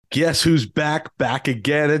Guess who's back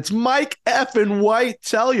again? It's Mike effing White.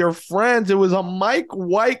 Tell your friends it was a Mike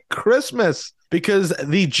White Christmas because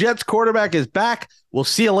the Jets quarterback is back. We'll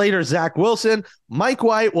see you later, Zach Wilson. Mike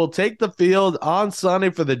White will take the field on Sunday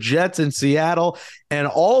for the Jets in Seattle, and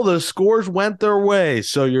all the scores went their way.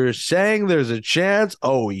 So you're saying there's a chance?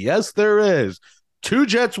 Oh, yes, there is. 2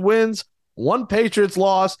 Jets wins, 1 Patriots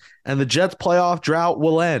loss, and the Jets playoff drought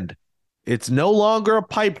will end. It's no longer a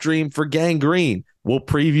pipe dream for Gang Green. We'll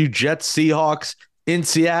preview Jets Seahawks in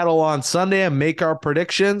Seattle on Sunday and make our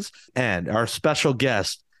predictions. And our special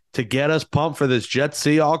guest to get us pumped for this Jets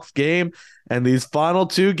Seahawks game and these final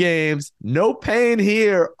 2 games. No pain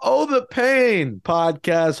here. Oh, the pain.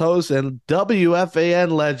 Podcast host and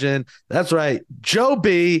WFAN legend. That's right. Joe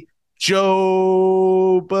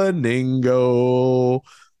Benigno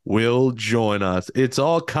will join us. It's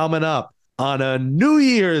all coming up on a New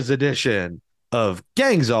Year's edition of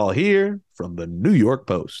Gangs All Here from the New York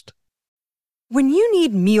Post. When you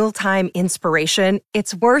need mealtime inspiration,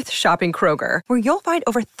 it's worth shopping Kroger, where you'll find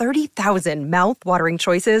over 30,000 mouth-watering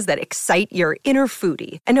choices that excite your inner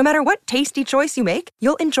foodie. And no matter what tasty choice you make,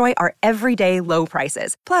 you'll enjoy our everyday low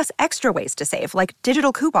prices, plus extra ways to save, like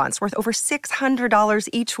digital coupons worth over $600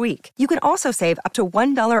 each week. You can also save up to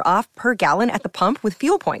 $1 off per gallon at the pump with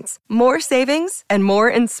fuel points. More savings and more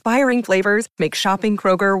inspiring flavors make shopping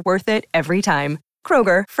Kroger worth it every time.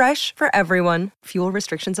 Kroger, fresh for everyone. Fuel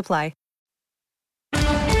restrictions apply.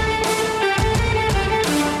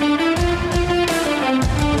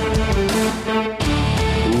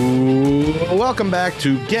 Welcome back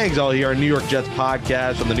to Gangs All Here, our New York Jets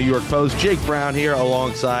podcast from the New York Post. Jake Brown here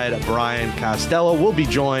alongside Brian Costello. We'll be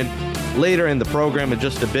joined later in the program in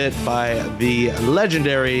just a bit by the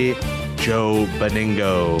legendary Joe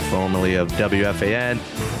Benigno, formerly of WFAN,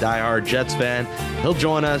 diehard Jets fan. He'll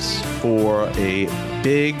join us for a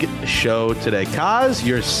big show today. Kaz,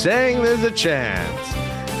 you're saying there's a chance.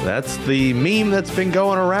 That's the meme that's been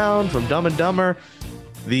going around from Dumb and Dumber.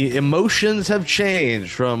 The emotions have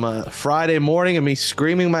changed from Friday morning and me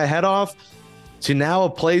screaming my head off to now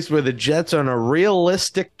a place where the Jets are in a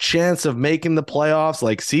realistic chance of making the playoffs.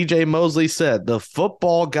 Like CJ Mosley said, the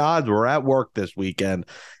football gods were at work this weekend.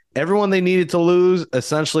 Everyone they needed to lose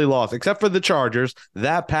essentially lost, except for the Chargers.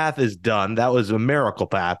 That path is done. That was a miracle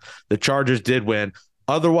path. The Chargers did win.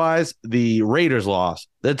 Otherwise, the Raiders lost.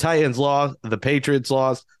 The Titans lost. The Patriots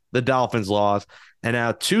lost. The Dolphins lost. And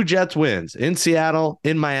now 2 Jets wins in Seattle,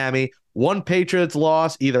 in Miami, 1 Patriots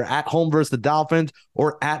loss, either at home versus the Dolphins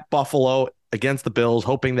or at Buffalo against the Bills,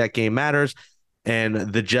 hoping that game matters and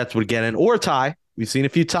the Jets would get in or tie. We've seen a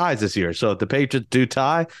few ties this year. So if the Patriots do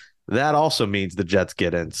tie, that also means the Jets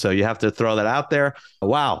get in. So you have to throw that out there.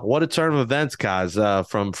 Wow, what a turn of events, Kaz,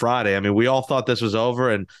 from Friday. I mean, we all thought this was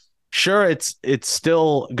over, and sure, it's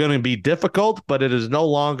still going to be difficult, but it is no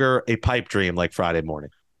longer a pipe dream like Friday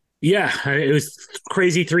morning. Yeah, it was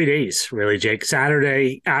crazy 3 days, really, Jake.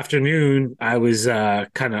 Saturday afternoon, I was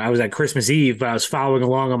at Christmas Eve, but I was following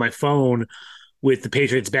along on my phone with the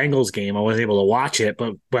Patriots-Bengals game. I wasn't able to watch it,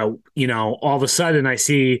 but all of a sudden I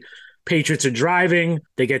see Patriots are driving.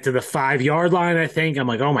 They get to the 5-yard line, I think. I'm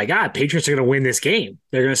like, oh my God, Patriots are going to win this game.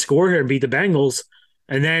 They're going to score here and beat the Bengals.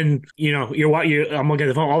 And then, I'm looking at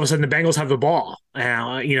the phone. All of a sudden, the Bengals have the ball. I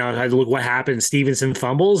had to look what happened. Stevenson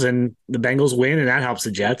fumbles, and the Bengals win, and that helps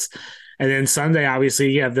the Jets. And then Sunday,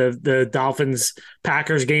 obviously, you have the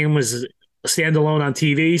Dolphins-Packers game was standalone on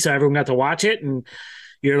TV, so everyone got to watch it. And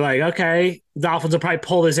you're like, okay, Dolphins will probably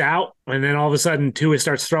pull this out. And then all of a sudden, Tua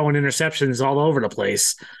starts throwing interceptions all over the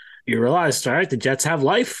place. You realize, all right, the Jets have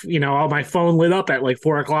life. My phone lit up at like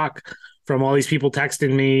 4 o'clock from all these people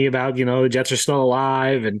texting me about, the Jets are still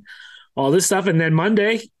alive and all this stuff. And then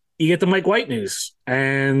Monday, you get the Mike White news.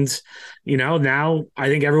 And, now I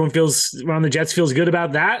think everyone around the Jets feels good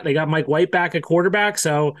about that. They got Mike White back at quarterback.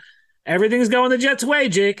 So everything's going the Jets' way,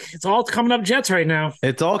 Jake. It's all coming up Jets right now.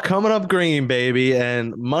 It's all coming up green, baby.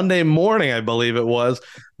 And Monday morning, I believe it was,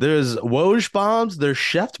 there's Woj bombs, there's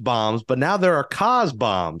Chef bombs, but now there are Kaz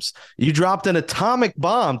bombs. You dropped an atomic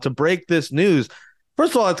bomb to break this news.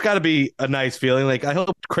 First of all, it's got to be a nice feeling. Like, I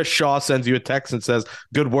hope Chris Shaw sends you a text and says,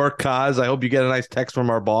 good work, Kaz. I hope you get a nice text from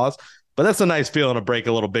our boss. But that's a nice feeling to break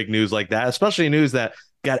a little big news like that, especially news that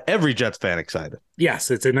got every Jets fan excited.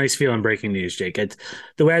 Yes, it's a nice feeling breaking news, Jake.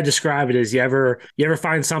 The way I describe it is you ever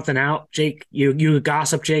find something out, Jake? You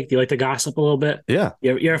gossip, Jake? Do you like to gossip a little bit? Yeah.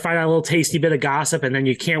 You ever find out a little tasty bit of gossip and then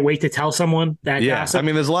you can't wait to tell someone that gossip? I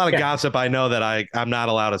mean, there's a lot of gossip I know that I'm not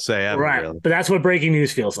allowed to say ever. Right. Really. But that's what breaking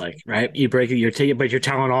news feels like, right? You break it, but you're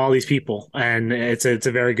telling all these people, and it's a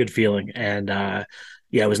very good feeling. And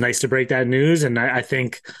yeah, it was nice to break that news. And I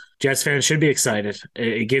think Jets fans should be excited.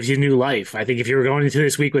 It gives you new life. I think if you were going into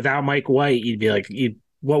this week without Mike White, you'd be like,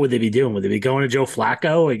 what would they be doing? Would they be going to Joe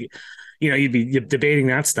Flacco? Like, you'd be debating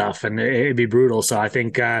that stuff, and it'd be brutal. So I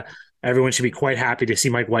think everyone should be quite happy to see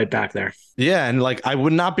Mike White back there. Yeah, and like I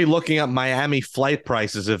would not be looking up Miami flight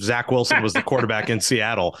prices if Zach Wilson was the quarterback in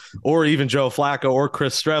Seattle, or even Joe Flacco or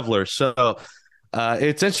Chris Streveler. So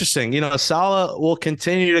it's interesting. Saleh will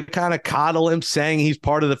continue to kind of coddle him, saying he's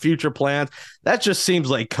part of the future plans. That just seems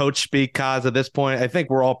like coach speak, Kaz, at this point. I think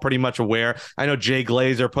we're all pretty much aware. I know Jay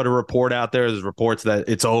Glazer put a report out there. There's reports that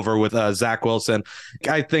it's over with Zach Wilson.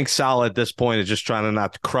 I think Saleh at this point is just trying to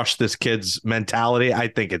not crush this kid's mentality. I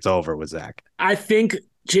think it's over with Zach. I think,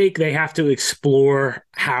 Jake, they have to explore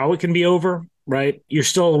how it can be over. Right, you're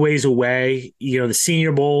still a ways away. The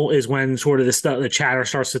Senior Bowl is when sort of the chatter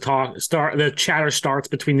starts the chatter starts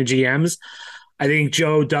between the GMs. I think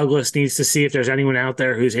Joe Douglas needs to see if there's anyone out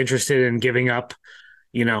there who's interested in giving up,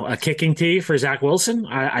 a kicking tee for Zach Wilson.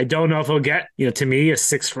 I don't know if he'll get, to me, a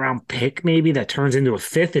 6th round pick maybe that turns into a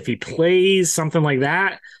 5th if he plays, something like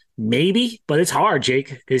that. Maybe, but it's hard, Jake,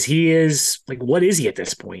 because he is like, what is he at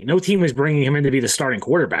this point? No team is bringing him in to be the starting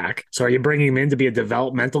quarterback. So are you bringing him in to be a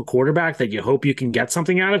developmental quarterback that you hope you can get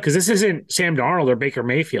something out of? Because this isn't Sam Darnold or Baker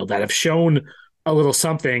Mayfield that have shown a little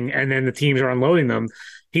something and then the teams are unloading them.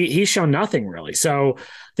 He's shown nothing really. So I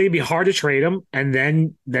think it'd be hard to trade him. And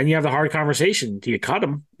then you have the hard conversation. Do you cut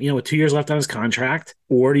him, with 2 years left on his contract,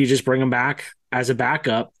 or do you just bring him back as a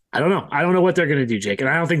backup? I don't know. I don't know what they're going to do, Jake. And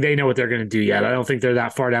I don't think they know what they're going to do yet. I don't think they're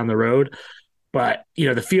that far down the road. But,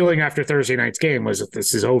 the feeling after Thursday night's game was that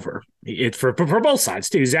this is over. It's for both sides,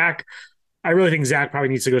 too. Zach, I really think Zach probably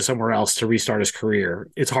needs to go somewhere else to restart his career.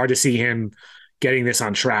 It's hard to see him getting this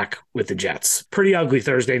on track with the Jets. Pretty ugly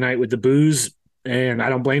Thursday night with the boos. And I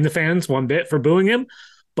don't blame the fans one bit for booing him.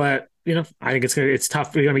 But, I think it's tough.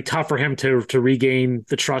 It's going to be tough for him to regain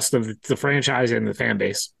the trust of the franchise and the fan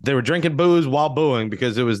base. They were drinking booze while booing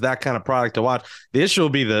because it was that kind of product to watch. The issue will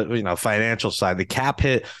be the financial side. The cap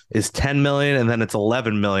hit is $10 million, and then it's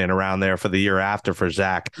 $11 million around there for the year after for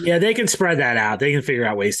Zach. Yeah, they can spread that out. They can figure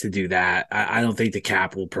out ways to do that. I don't think the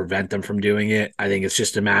cap will prevent them from doing it. I think it's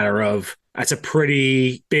just a matter of, that's a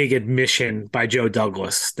pretty big admission by Joe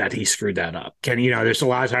Douglas that he screwed that up. There's a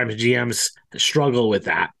lot of times GMs struggle with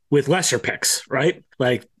that, with lesser picks, right?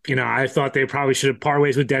 Like, I thought they probably should have parted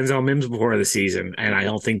ways with Denzel Mims before the season, and I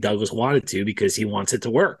don't think Douglas wanted to because he wants it to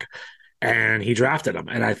work, and he drafted him.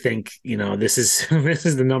 And I think, this is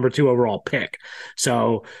the number 2 overall pick.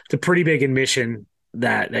 So it's a pretty big admission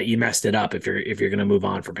that you messed it up if you're going to move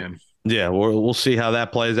on from him. Yeah, we'll see how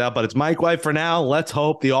that plays out, but it's Mike White for now. Let's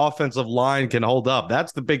hope the offensive line can hold up.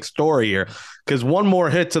 That's the big story here, because one more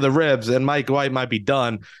hit to the ribs and Mike White might be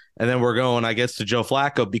done. And then we're going, I guess, to Joe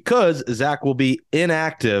Flacco, because Zach will be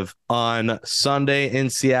inactive on Sunday in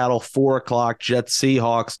Seattle, 4:00, Jets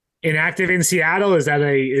Seahawks. Inactive in Seattle? Is that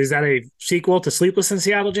a sequel to Sleepless in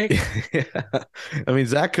Seattle, Jake? Yeah. I mean,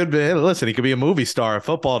 Zach could be, listen, he could be a movie star if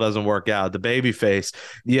football doesn't work out, the baby face.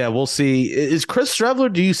 Yeah, we'll see. Is Chris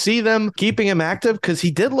Streveler, do you see them keeping him active? Because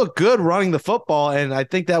he did look good running the football, and I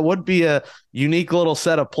think that would be a unique little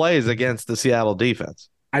set of plays against the Seattle defense.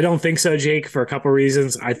 I don't think so, Jake, for a couple of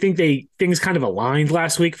reasons. I think things kind of aligned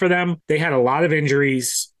last week for them. They had a lot of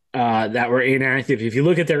injuries that were inactive. If you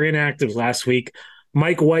look at their inactives last week,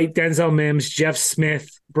 Mike White, Denzel Mims, Jeff Smith,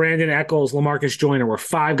 Brandon Echols, LaMarcus Joyner were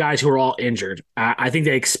 5 guys who were all injured. I think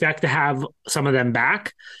they expect to have some of them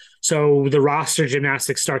back. So the roster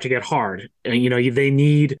gymnastics start to get hard. And, they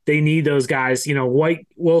need those guys. White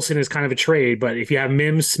Wilson is kind of a trade, but if you have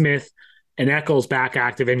Mims, Smith, and Echols back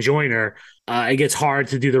active and Joyner, it gets hard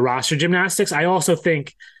to do the roster gymnastics. I also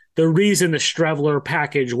think the reason the Streveler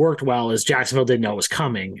package worked well is Jacksonville didn't know it was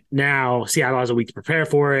coming. Now Seattle has a week to prepare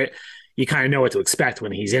for it. You kind of know what to expect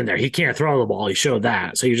when he's in there. He can't throw the ball. He showed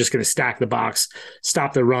that. So you're just going to stack the box,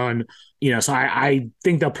 stop the run. So I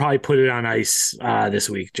think they'll probably put it on ice this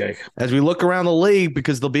week, Jake. As we look around the league,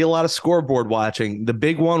 because there'll be a lot of scoreboard watching, the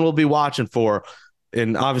big one we'll be watching for,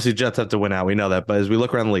 and obviously Jets have to win out. We know that. But as we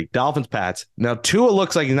look around the league, Dolphins, Pats. Now, Tua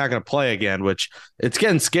looks like he's not going to play again, which it's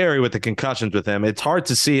getting scary with the concussions with him. It's hard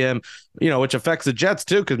to see him, which affects the Jets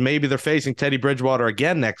too, because maybe they're facing Teddy Bridgewater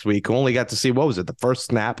again next week, who only got to see, what was it, the first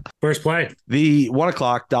snap? First play. The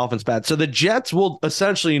 1:00 Dolphins, Pats. So the Jets will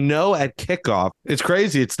essentially know at kickoff. It's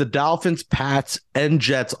crazy. It's the Dolphins, Pats, and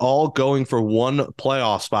Jets all going for one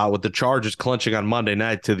playoff spot, with the Chargers clinching on Monday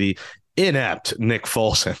night to the inept Nick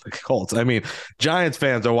Foles and the Colts. I mean, Giants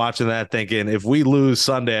fans are watching that thinking if we lose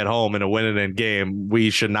Sunday at home in a win-and-end game, we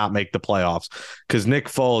should not make the playoffs, because Nick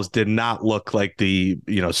Foles did not look like the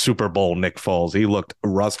Super Bowl Nick Foles. He looked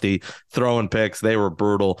rusty, throwing picks. They were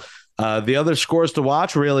brutal. The other scores to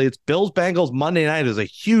watch, really, it's Bills-Bengals Monday night is a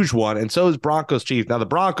huge one, and so is Broncos-Chiefs. Now, the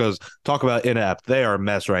Broncos, talk about inept. They are a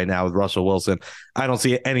mess right now with Russell Wilson. I don't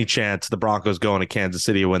see any chance the Broncos going to Kansas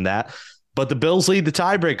City to win that. But the Bills lead the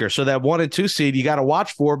tiebreaker. So that 1 and 2 seed you got to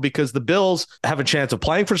watch for, because the Bills have a chance of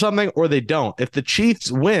playing for something or they don't. If the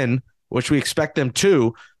Chiefs win, which we expect them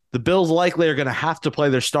to, the Bills likely are going to have to play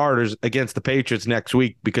their starters against the Patriots next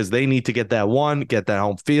week, because they need to get that one, get that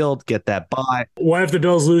home field, get that bye. What if the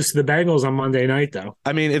Bills lose to the Bengals on Monday night, though?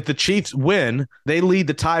 I mean, if the Chiefs win, they lead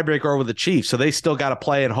the tiebreaker over the Chiefs. So they still got to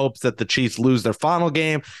play in hopes that the Chiefs lose their final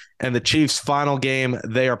game. And the Chiefs' final game,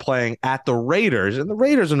 they are playing at the Raiders, and the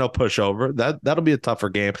Raiders are no pushover. That'll be a tougher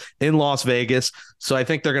game in Las Vegas. So I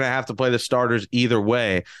think they're going to have to play the starters either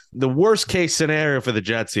way. The worst case scenario for the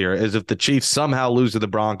Jets here is if the Chiefs somehow lose to the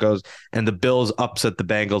Broncos and the Bills upset the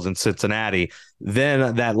Bengals in Cincinnati,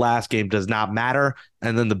 then that last game does not matter.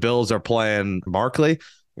 And then the Bills are playing Barkley.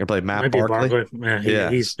 You're going to play Matt Barkley.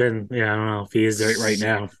 Yeah, he's been, I don't know if he is right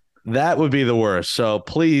now. That would be the worst. So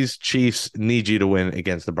please, Chiefs, need you to win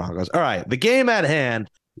against the Broncos. All right, the game at hand.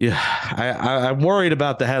 Yeah, I'm worried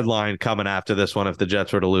about the headline coming after this one if the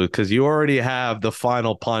Jets were to lose, because you already have the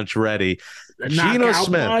final punch ready. Geno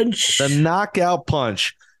Smith, the knockout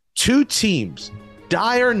punch. Two teams,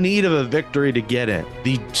 dire need of a victory to get in.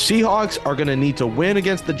 The Seahawks are going to need to win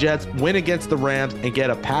against the Jets, win against the Rams, and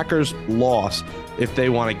get a Packers loss if they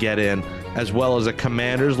want to get in, as well as a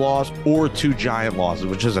Commanders loss or 2 Giant losses,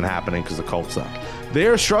 which isn't happening because the Colts suck.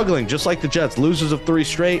 They're struggling, just like the Jets. Losers of 3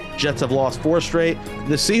 straight. Jets have lost 4 straight.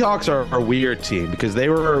 The Seahawks are a weird team because they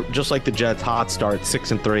were, just like the Jets, hot start,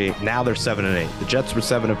 6-3. Now they're 7-8. The Jets were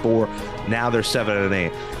 7-4. Now they're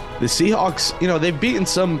 7-8. The Seahawks, they've beaten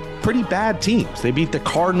some pretty bad teams. They beat the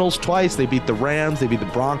Cardinals twice. They beat the Rams. They beat the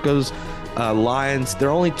Broncos, Lions.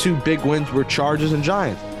 Their only 2 big wins were Chargers and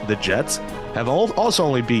Giants. The Jets have also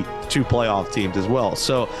only beat 2 playoff teams as well.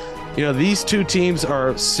 So, these 2 teams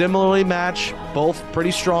are similarly matched, both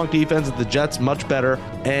pretty strong defenses. The Jets much better,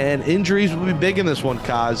 and injuries will be big in this one,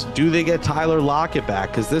 Kaz. Do they get Tyler Lockett back?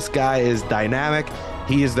 Because this guy is dynamic.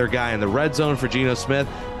 He is their guy in the red zone for Geno Smith.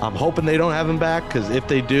 I'm hoping they don't have him back, because if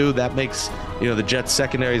they do, that makes the Jets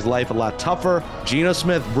secondary's life a lot tougher. Geno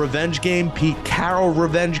Smith, revenge game. Pete Carroll,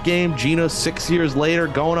 revenge game. Geno 6 years later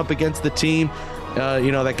going up against the team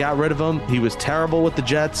that got rid of him. He was terrible with the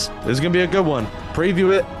Jets. This is going to be a good one.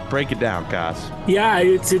 Preview it, break it down, Kaz. Yeah,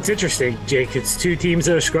 it's interesting, Jake. It's 2 teams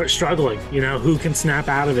that are struggling. Who can snap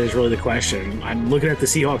out of it is really the question. I'm looking at the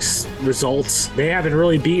Seahawks results. They haven't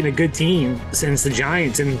really beaten a good team since the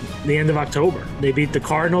Giants in the end of October. They beat the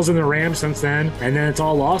Cardinals and the Rams since then, and then it's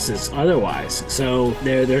all losses otherwise. So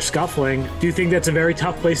they're scuffling. Do you think that's a very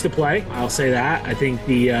tough place to play? I'll say that. I think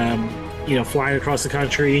the flying across the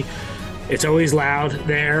country, it's always loud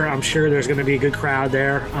there. I'm sure there's going to be a good crowd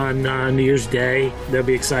there on New Year's Day. They'll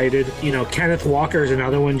be excited. Kenneth Walker is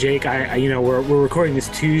another one, Jake. We're recording this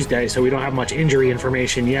Tuesday, so we don't have much injury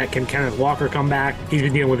information yet. Can Kenneth Walker come back? He's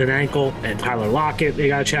been dealing with an ankle. And Tyler Lockett, they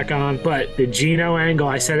got to check on. But the Geno angle,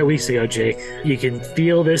 I said it weeks ago, Jake. You can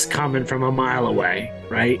feel this coming from a mile away,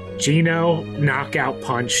 right? Geno knockout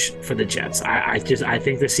punch for the Jets. I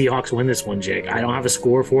think the Seahawks win this one, Jake. I don't have a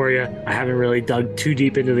score for you. I haven't really dug too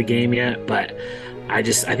deep into the game yet. But I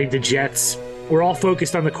think the Jets, we're all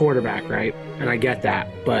focused on the quarterback, right? And I get that.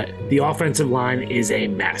 But the offensive line is a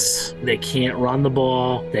mess. They can't run the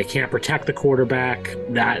ball. They can't protect the quarterback.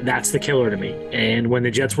 That's the killer to me. And when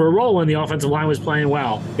the Jets were rolling, the offensive line was playing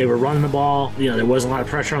well. They were running the ball. There wasn't a lot of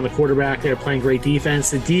pressure on the quarterback. They were playing great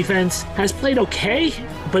defense. The defense has played okay,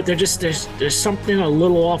 but there's something a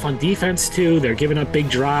little off on defense too. They're giving up big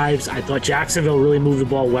drives. I thought Jacksonville really moved the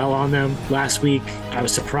ball well on them last week. I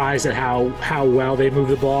was surprised at how well they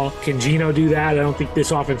moved the ball. Can Geno do that? I don't think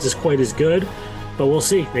this offense is quite as good, but we'll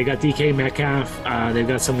see. They got DK Metcalf. They've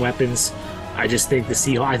got some weapons. I just think the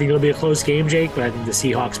Seahawks, I think it'll be a close game, Jake, but I think the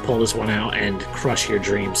Seahawks pull this one out and crush your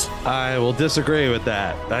dreams. I will disagree with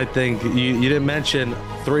that. I think you didn't mention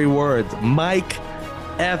 3 words. Mike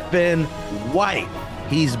effing White.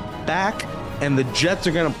 He's back, and the Jets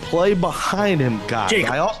are going to play behind him, guys. Jake,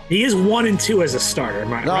 he is 1-2 as a starter,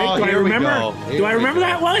 right? Do I remember? Do I remember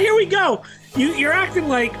that? Well, here we go. You're acting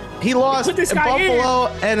like he lost in Buffalo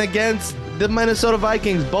and against the Minnesota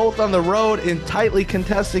Vikings, both on the road in tightly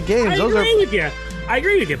contested games. I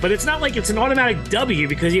agree with you, but it's not like it's an automatic W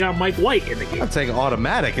because you got Mike White in the game. I'm not saying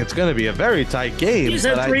automatic. It's going to be a very tight game. You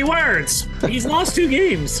said 3 words. He's lost 2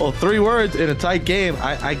 games. Well, 3 words in a tight game.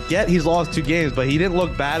 I get he's lost 2 games, but he didn't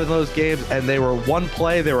look bad in those games, and they were one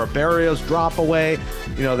play. They were a Berrios drop away.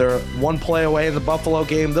 You know, they're one play away in the Buffalo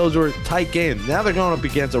game. Those were tight games. Now they're going up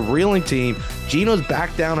against a reeling team. Geno's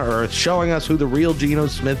back down to earth, showing us who the real Geno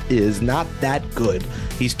Smith is. Not that good.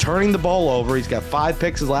 He's turning the ball over. He's got 5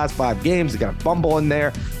 picks his last 5 games. He's got a fumble in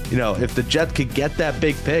there. You know, if the Jets could get that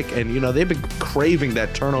big pick, and, you know, they've been craving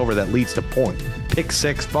that turnover that leads to points. Pick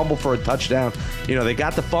 6, fumble for a touchdown. You know, they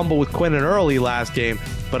got the fumble with Quinnen early last game,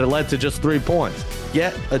 but it led to just 3 points.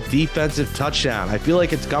 Get a defensive touchdown. I feel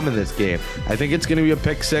like it's coming this game. I think it's going to be a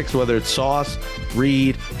pick 6, whether it's Sauce,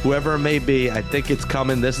 Reed, whoever it may be. I think it's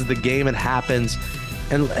coming. This is the game. It happens.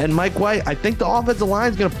 And Mike White, I think the offensive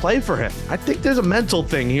line is going to play for him. I think there's a mental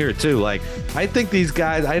thing here, too. Like, I think these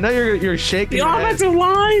guys, I know you're shaking the your offensive head.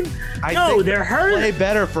 line? No, they're hurt. Play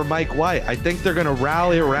better for Mike White. I think they're going to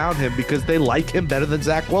rally around him because they like him better than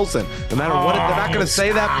Zach Wilson. No matter what, they're not going to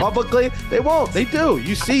say that publicly. They won't. They do.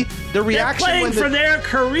 You see the reaction. They're playing for their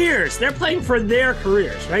careers. They're playing for their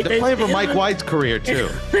careers, right? They're playing for Mike White's career, too.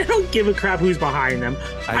 They don't give a crap who's behind them.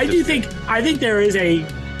 I think there is a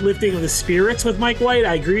lifting of the spirits with Mike White.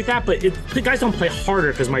 I agree with that, but the guys don't play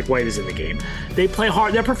harder because Mike White is in the game. They play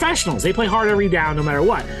hard. They're professionals. They play hard every down no matter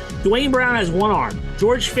what. Dwayne Brown has 1 arm.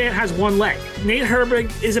 George Fant has 1 leg. Nate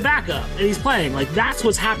Herbig is a backup, and he's playing. Like, that's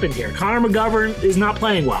what's happened here. Connor McGovern is not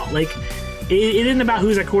playing well. Like, it isn't about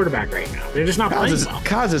who's at quarterback right now. They're just not playing well.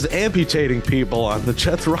 Kaz is amputating people on the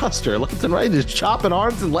Jets roster left and right, just chopping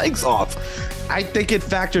arms and legs off. I think it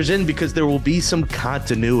factors in because there will be some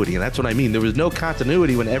continuity, and that's what I mean. There was no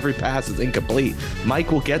continuity when every pass is incomplete.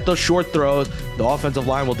 Mike will get those short throws. The offensive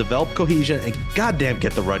line will develop cohesion and goddamn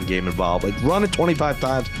get the run game involved. Like, run it 25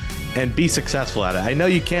 times and be successful at it. I know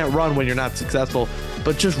you can't run when you're not successful,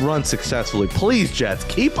 but just run successfully. Please, Jets,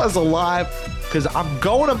 keep us alive, because I'm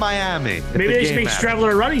going to Miami. Maybe they should make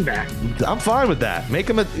Streveler a running back. I'm fine with that. Make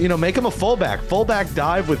him a fullback. Fullback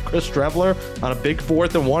dive with Chris Streveler on a big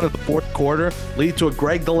 4th and 1 in the 4th quarter, lead to a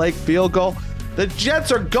Greg DeLake field goal. The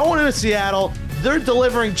Jets are going to Seattle. They're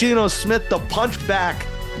delivering Geno Smith the punch back.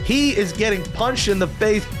 He is getting punched in the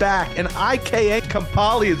face back, and IKA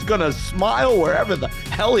Kampali is going to smile wherever the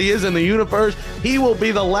hell he is in the universe. He will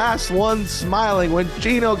be the last one smiling when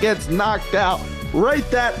Geno gets knocked out. Write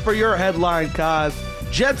that for your headline, Kaz.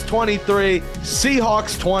 Jets 23,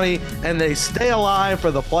 Seahawks 20, and they stay alive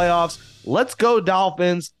for the playoffs. Let's go,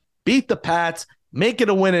 Dolphins. Beat the Pats. Make it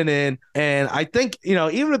a win and in. And I think,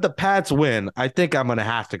 even if the Pats win, I think I'm going to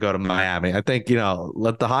have to go to Miami. I think,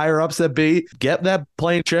 let the higher upset be. Get that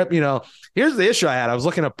plane trip. Here's the issue I had. I was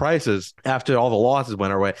looking at prices after all the losses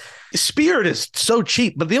went our way. Spirit is so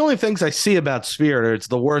cheap, but the only things I see about Spirit are it's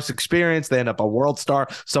the worst experience. They end up a world star.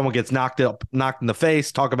 Someone gets knocked in the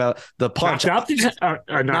face. Talk about the punch. Knocked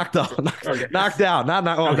out? Knocked out.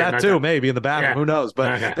 That too, maybe in the bathroom. Yeah. Who knows?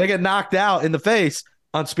 But they get knocked out in the face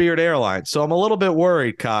on Spirit Airlines. So I'm a little bit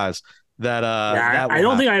worried, Kaz, that I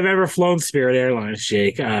don't think I've ever flown Spirit Airlines,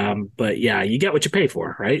 Jake. But yeah, you get what you pay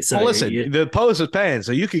for, right? So listen, the Post is paying,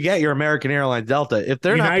 so you could get your American Airlines Delta. If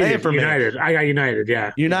they're not paying for United, me, I got United.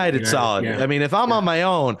 Yeah, United solid. Yeah. I mean, if I'm on my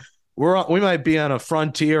own, we might be on a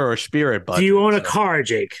Frontier or Spirit budget. Do you own a car,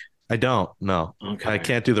 Jake? I don't. No. Okay. I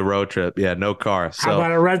can't do the road trip. Yeah, no car. So how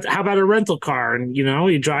about a rental car? And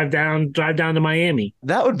you drive down to Miami.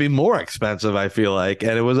 That would be more expensive, I feel like,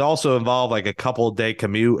 and it would also involve like a couple of day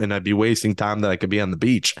commute, and I'd be wasting time that I could be on the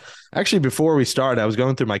beach. Actually, before we started, I was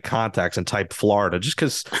going through my contacts and typed Florida just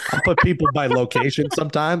because I put people by location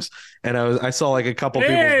sometimes, and I saw like a couple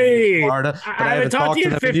people in Florida. But I haven't talked to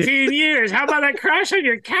you in 15 years. How about I crash on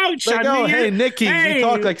your couch? Hey, Nikki, we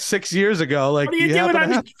talked like 6 years ago. Like,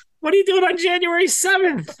 what are you doing on January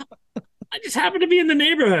 7th? I just happened to be in the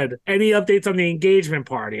neighborhood. Any updates on the engagement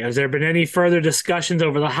party? Has there been any further discussions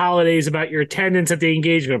over the holidays about your attendance at the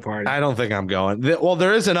engagement party? I don't think I'm going. Well,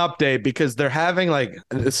 there is an update because they're having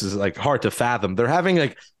this is like hard to fathom. They're having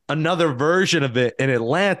like another version of it in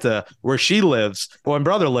Atlanta where she lives, or my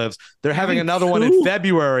brother lives. They're having another one in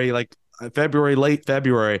February, late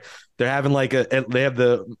February. They're having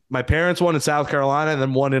my parents' one in South Carolina and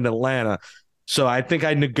then one in Atlanta. So I think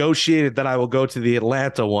I negotiated that I will go to the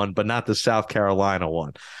Atlanta one, but not the South Carolina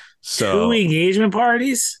one. So 2 engagement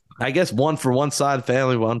parties? I guess one for one side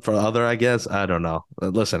family, one for the other, I guess. I don't know.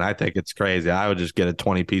 Listen, I think it's crazy. I would just get a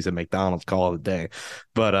 20-piece at McDonald's, call it a day.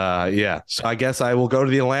 But yeah, so I guess I will go to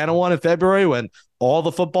the Atlanta one in February when all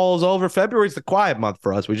the football is over. February's the quiet month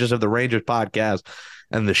for us. We just have the Rangers podcast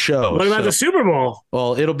and the show. What about the Super Bowl?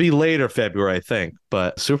 Well, it'll be later February, I think.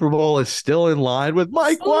 But Super Bowl is still in line with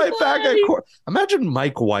Mike White back at court. Imagine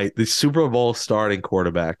Mike White, the Super Bowl starting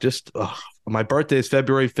quarterback. Just My birthday is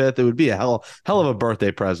February 5th. It would be a hell of a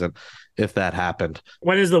birthday present if that happened.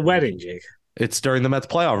 When is the wedding, Jake? It's during the Mets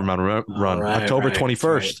playoff run, Right, October right,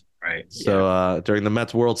 21st. Right. So during the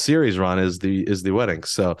Mets World Series run is the wedding.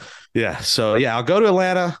 So I'll go to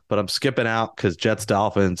Atlanta, but I'm skipping out because Jets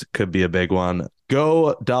Dolphins could be a big one.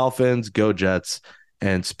 Go Dolphins, go Jets.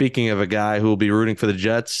 And speaking of a guy who will be rooting for the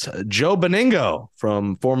Jets, Joe Beningo,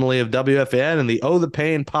 from formerly of WFAN and the Oh the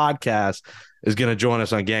Pain podcast, is going to join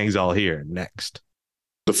us on Gangs All Here next.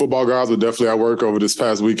 The football guys were definitely at work over this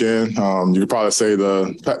past weekend. You could probably say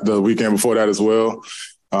the weekend before that as well.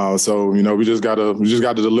 So we just got to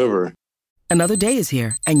deliver. Another day is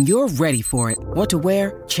here, and you're ready for it. What to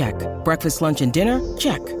wear? Check. Breakfast, lunch, and dinner?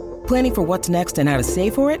 Check. Planning for what's next and how to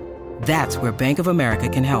save for it? That's where Bank of America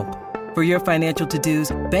can help. For your financial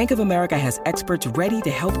to-dos, Bank of America has experts ready to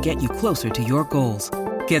help get you closer to your goals.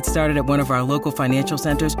 Get started at one of our local financial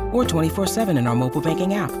centers or 24/7 in our mobile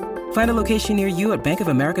banking app. Find a location near you at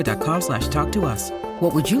bankofamerica.com/talktous.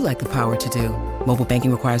 What would you like the power to do? Mobile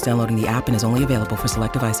banking requires downloading the app and is only available for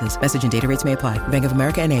select devices. Message and data rates may apply. Bank of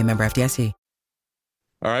America N.A., member FDIC.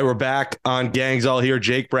 All right, we're back on Gangs All Here.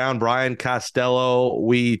 Jake Brown, Brian Costello.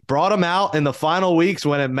 We brought him out in the final weeks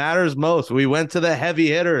when it matters most. We went to the heavy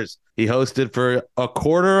hitters. He hosted for a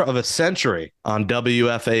quarter of a century on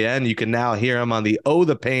WFAN. You can now hear him on the Oh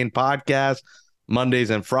the Pain podcast,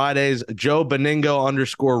 Mondays and Fridays. Joe Beningo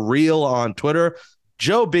 _real on Twitter.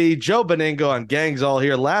 Joe Beningo on Gangs All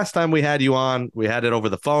Here. Last time we had you on, we had it over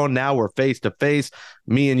the phone. Now we're face to face.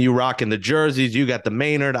 Me and you rocking the jerseys. You got the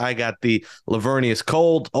Maynard. I got the Lavernius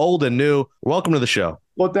Cold, old and new. Welcome to the show.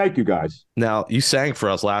 Well, thank you, guys. Now, you sang for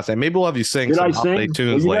us last time. Maybe we'll have you sing Did some I holiday sing?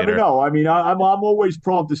 tunes Well, you later. never know. I mean, I'm always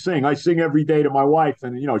prompt to sing. I sing every day to my wife,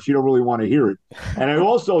 and she don't really want to hear it. And I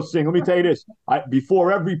also sing. Let me tell you this: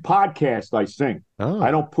 before every podcast, I sing. Oh.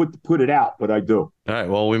 I don't put it out, but I do. All right.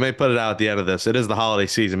 Well, we may put it out at the end of this. It is the holiday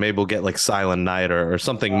season. Maybe we'll get like Silent Night or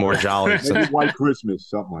something more jolly. Maybe White Christmas,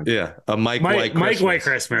 something like that. Yeah, a Mike White Christmas. White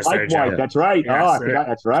Christmas. Mike White, that's right. Yes, I forgot.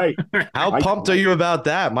 That's right. How pumped are you about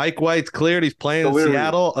that? Mike White's cleared. He's playing in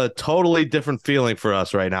Seattle. A totally different feeling for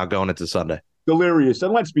us right now going into Sunday. Delirious.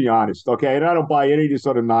 And let's be honest, okay? And I don't buy any of this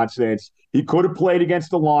other nonsense. He could have played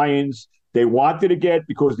against the Lions. They wanted to get,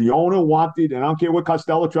 because the owner wanted, and I don't care what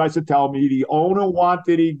Costello tries to tell me, the owner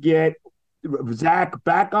wanted to get Zach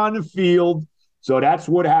back on the field. So that's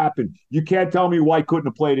what happened. You can't tell me White couldn't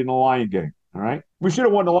have played in the Lion game. All right. We should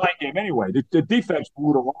have won the Lion game anyway. The defense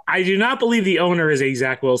would have won. I do not believe the owner is a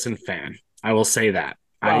Zach Wilson fan. I will say that.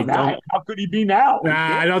 How could he be now?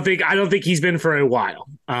 I don't think he's been for a while.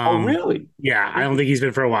 Oh, really? Yeah, I don't think he's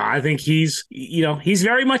been for a while. I think he's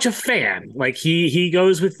very much a fan. Like he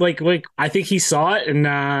goes with like I think he saw it, and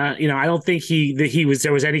I don't think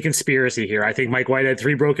there was any conspiracy here. I think Mike White had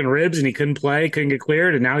 3 broken ribs and he couldn't get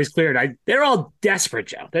cleared, and now he's cleared. They're all desperate,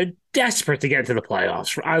 Joe. They're desperate to get into the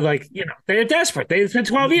playoffs. They're desperate. It's been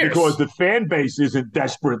 12 years. Because the fan base isn't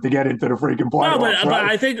desperate to get into the freaking playoffs. No, but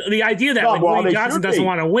I think the idea that Willie Johnson doesn't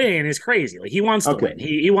want to win is crazy. Like he wants to win.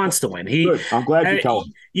 He wants to win. Good. I'm glad you tell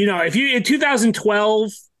him. If you in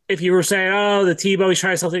 2012, if you were saying, "Oh, the Tebow, he's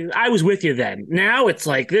trying something," I was with you then. Now it's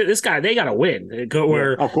like this guy, they got to win, or they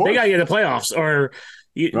got to get in the playoffs, or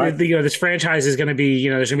this franchise is going to be,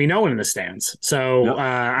 there's going to be no one in the stands. So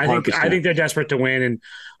I think they're desperate to win, and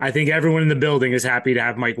I think everyone in the building is happy to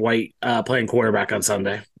have Mike White playing quarterback on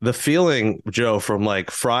Sunday. The feeling, Joe, from like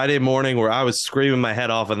Friday morning where I was screaming my head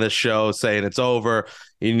off on this show saying it's over,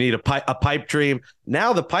 you need a pipe dream.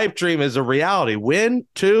 Now the pipe dream is a reality. Win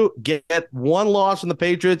 2, get 1 loss from the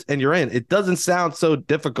Patriots, and you're in. It doesn't sound so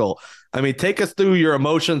difficult. I mean, take us through your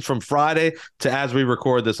emotions from Friday to as we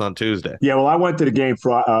record this on Tuesday. Yeah, well, I went to the game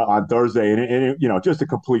on Thursday, and it, just a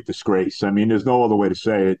complete disgrace. I mean, there's no other way to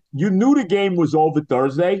say it. You knew the game was over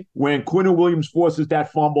Thursday when Quinnen Williams forces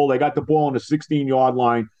that fumble. They got the ball on the 16-yard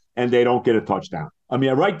line, and they don't get a touchdown. I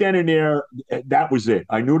mean, right then and there, that was it.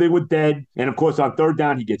 I knew they were dead. And, of course, on 3rd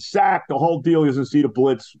down, he gets sacked. The whole deal, he doesn't see the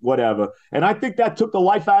blitz, whatever. And I think that took the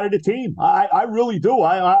life out of the team. I really do.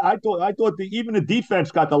 I thought even the defense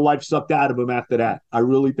got the life sucked out of him after that. I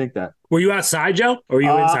really think that. Were you outside, Joe, or were you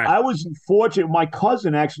inside? I was fortunate. My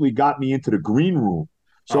cousin actually got me into the green room.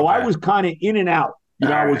 So I was kind of in and out.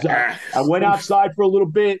 I went outside for a little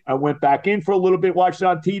bit. I went back in for a little bit, watched it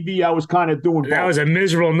on TV. I was kind of doing both. That was a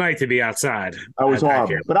miserable night to be outside. I was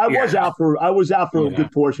horrible. But I was out for a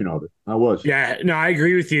good portion of it. I was. Yeah, no, I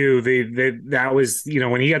agree with you. That was,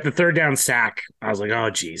 when he got the 3rd down sack, I was like, oh,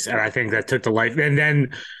 geez. And I think that took the life. And then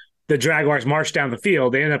the Jaguars marched down the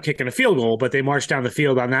field. They ended up kicking a field goal, but they marched down the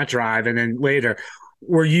field on that drive. And then later,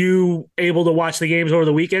 Were you able to watch the games over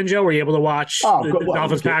the weekend, Joe? Were you able to watch the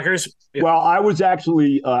Dolphins-Packers? Yeah. Well, I was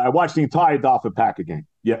actually I watched the entire Dolphin-Packer game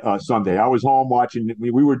Sunday. I was home watching.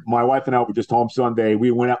 My wife and I were just home Sunday.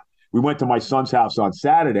 We went to my son's house on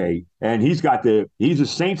Saturday, and he's a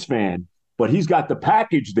Saints fan, but he's got the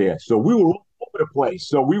package there. So we were all over the place.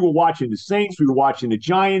 So we were watching the Saints, we were watching the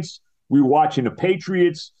Giants, we were watching the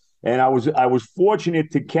Patriots, and I was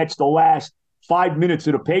fortunate to catch the last 5 minutes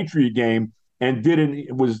of the Patriot game and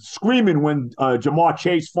was screaming when Jamar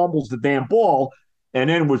Chase fumbles the damn ball, and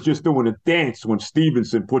then was just doing a dance when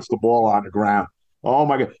Stevenson puts the ball on the ground. Oh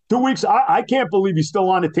my God. 2 weeks. I can't believe he's still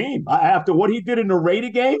on the team after what he did in the Raider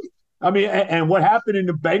game. I mean, and what happened in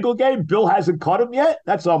the Bengal game? Bill hasn't cut him yet.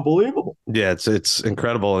 That's unbelievable. Yeah, it's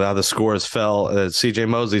incredible how the scores fell. CJ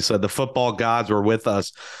Mosley said the football gods were with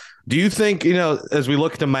us. Do you think, as we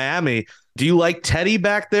look to Miami, do you like Teddy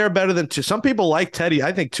back there better than Tua? Some people like Teddy.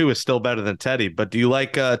 I think Tua is still better than Teddy, but do you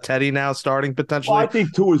like Teddy now starting potentially? Well, I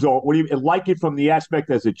think Tua is all. What do you like it from the aspect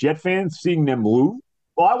as a Jet fan, seeing them lose?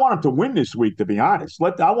 Well, I want them to win this week, to be honest.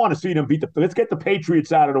 I want to see them let's get the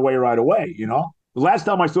Patriots out of the way right away, The last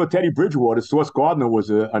time I saw Teddy Bridgewater, Sauce Gardner was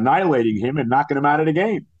annihilating him and knocking him out of the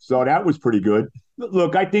game. So that was pretty good.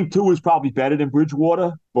 Look, I think Tua is probably better than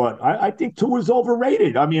Bridgewater, but I think Tua is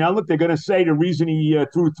overrated. I mean, they're going to say the reason he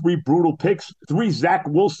threw 3 brutal picks, 3 Zach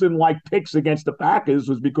Wilson-like picks against the Packers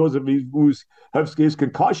was because of his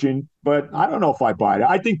concussion, but I don't know if I buy it.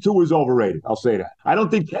 I think Tua is overrated. I'll say that. I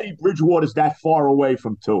don't think Teddy Bridgewater is that far away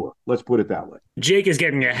from Tua. Let's put it that way. Jake is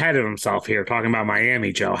getting ahead of himself here, talking about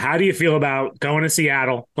Miami, Joe. How do you feel about going to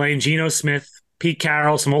Seattle, playing Geno Smith, Pete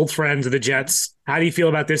Carroll, some old friends of the Jets? How do you feel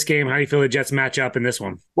about this game? How do you feel the Jets match up in this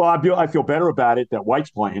one? Well, I feel better about it that White's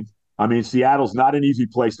playing. I mean, Seattle's not an easy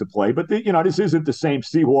place to play, but this isn't the same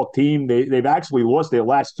Seahawk team. They've actually lost their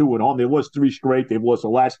last 2 at home. They lost 3 straight. They've lost the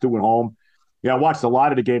last 2 at home. I watched a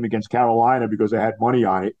lot of the game against Carolina because I had money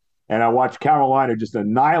on it, and I watched Carolina just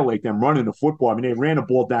annihilate them running the football. I mean, they ran the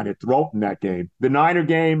ball down their throat in that game. The Niner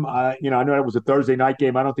game, I know it was a Thursday night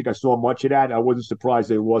game. I don't think I saw much of that. I wasn't surprised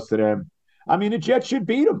they lost to them. I mean, the Jets should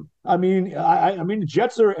beat them. I mean, the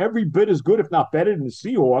Jets are every bit as good, if not better, than the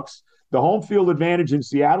Seahawks. The home field advantage in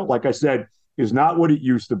Seattle, like I said, is not what it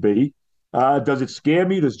used to be. Does it scare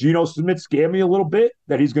me? Does Geno Smith scare me a little bit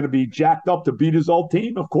that he's going to be jacked up to beat his old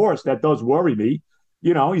team? Of course, that does worry me.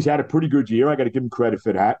 He's had a pretty good year. I got to give him credit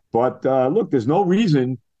for that. But look, there's no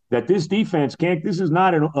reason that this defense can't. This is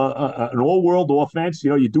not an all-world offense.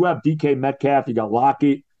 You do have DK Metcalf. You got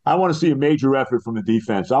Lockett. I want to see a major effort from the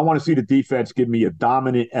defense. I want to see the defense give me a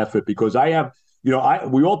dominant effort because I have,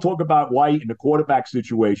 we all talk about White and the quarterback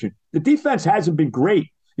situation. The defense hasn't been great.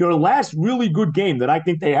 The last really good game that I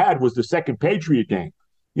think they had was the second Patriot game.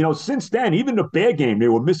 Since then, even the Bear game, they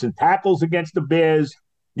were missing tackles against the Bears.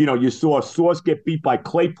 You saw Sauce get beat by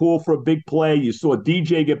Claypool for a big play. You saw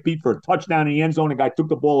DJ get beat for a touchdown in the end zone. The guy took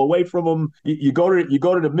the ball away from him. You go to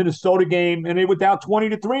the Minnesota game, and they were down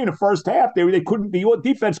 20-3 in the first half. The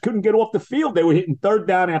defense couldn't get off the field. They were hitting third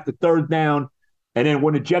down after third down. And then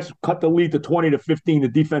when the Jets cut the lead to 20-15, the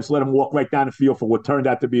defense let them walk right down the field for what turned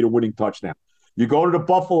out to be the winning touchdown. You go to the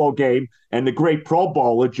Buffalo game, and the great Pro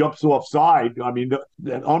Bowler jumps offside. I mean,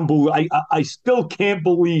 unbelievable. I still can't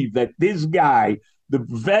believe that this guy, the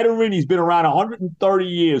veteran, he's been around 130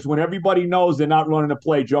 years. When everybody knows they're not running a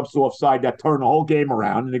play, jumps offside, that turned the whole game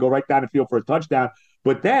around, and they go right down the field for a touchdown.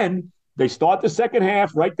 But then they start the second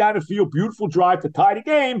half, right down the field, beautiful drive to tie the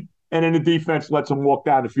game, and then the defense lets them walk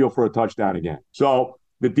down the field for a touchdown again. So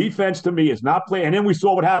the defense, to me, is not playing. And then we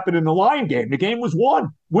saw what happened in the Lion game. The game was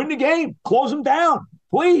won. Win the game. Close them down,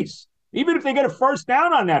 please. Even if they get a first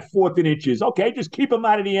down on that 4th and inches, okay, just keep them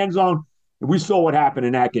out of the end zone. And we saw what happened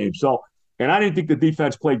in that game. So, and I didn't think the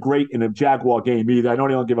defense played great in the Jaguar game either. I know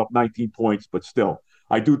they only give up 19 points, but still.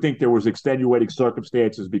 I do think there was extenuating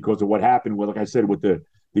circumstances because of what happened with, like I said, with the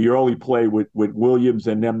early play with Williams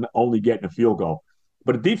and them only getting a field goal.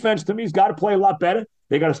 But the defense, to me, has got to play a lot better.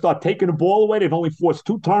 They got to start taking the ball away. They've only forced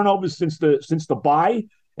 2 turnovers since the bye,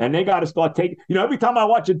 and they got to start taking. Every time I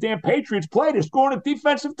watch a damn Patriots play, they're scoring a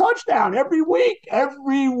defensive touchdown every week.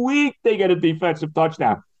 Every week they get a defensive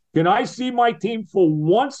touchdown. Can I see my team for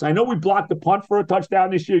once? I know we blocked the punt for a touchdown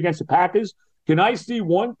this year against the Packers. Can I see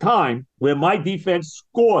one time where my defense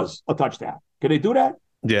scores a touchdown? Can they do that?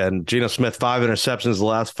 Yeah, and Geno Smith, 5 interceptions the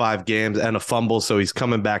last 5 games and a fumble, so he's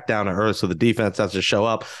coming back down to earth, so the defense has to show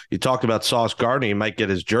up. You talked about Sauce Gardner. He might get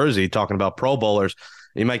his jersey, talking about Pro Bowlers.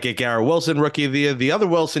 You might get Garrett Wilson, rookie of the year. The other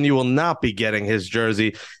Wilson, you will not be getting his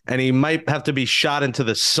jersey, and he might have to be shot into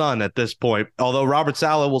the sun at this point, although Robert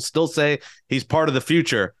Saleh will still say he's part of the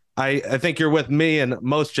future. I think you're with me and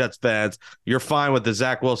most Jets fans. You're fine with the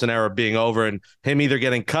Zach Wilson era being over and him either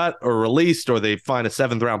getting cut or released, or they find a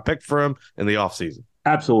 7th-round pick for him in the offseason.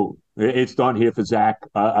 Absolutely. It's done here for Zach.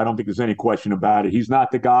 I don't think there's any question about it. He's not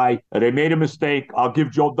the guy. They made a mistake. I'll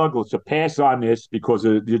give Joe Douglas a pass on this because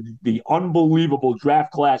of the unbelievable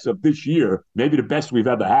draft class of this year, maybe the best we've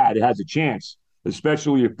ever had. It has a chance,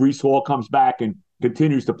 especially if Breece Hall comes back and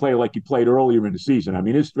continues to play like he played earlier in the season. I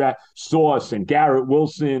mean, this draft, Sauce and Garrett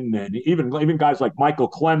Wilson and even guys like Michael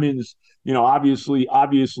Clemens, obviously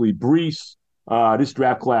Breece. This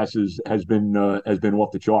draft class has been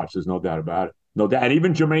off the charts. There's no doubt about it. No doubt. And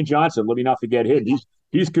even Jermaine Johnson, let me not forget him.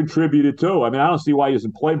 He's contributed too. I mean, I don't see why he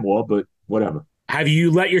doesn't play more, but whatever. Have you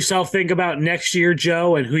let yourself think about next year,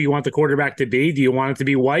 Joe, and who you want the quarterback to be? Do you want it to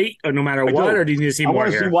be White or no matter what, or do you need to see more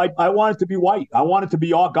here? I want it to be White. I want it to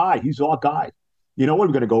be our guy. He's our guy. We're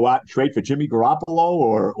going to go out and trade for Jimmy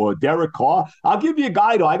Garoppolo or Derek Carr. I'll give you a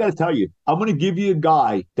guy, though. I got to tell you, I'm going to give you a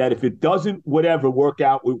guy that if it doesn't work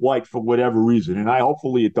out with White for whatever reason, and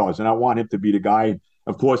hopefully it does, and I want him to be the guy.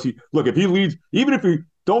 Of course, if he leads, even if we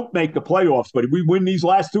don't make the playoffs, but if we win these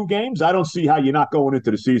last 2 games, I don't see how you're not going into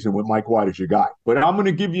the season with Mike White as your guy. But I'm going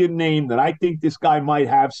to give you a name that I think this guy might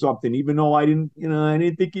have something, even though I didn't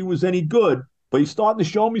think he was any good, but he's starting to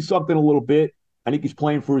show me something a little bit. I think he's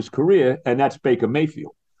playing for his career, and that's Baker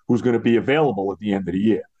Mayfield, who's going to be available at the end of the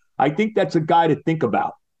year. I think that's a guy to think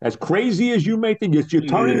about. As crazy as you may think, you're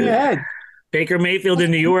turning your head. Baker Mayfield in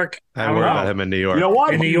New York. I worry about him in New York. You know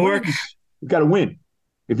what? In New York, you got to win.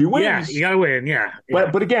 If you win, you got to win. Yeah.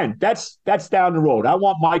 But again, that's down the road. I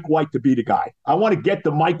want Mike White to be the guy. I want to get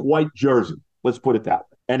the Mike White jersey. Let's put it that way.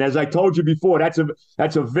 And as I told you before, that's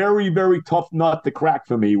a very, very tough nut to crack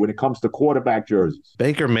for me when it comes to quarterback jerseys.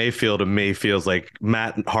 Baker Mayfield to me feels like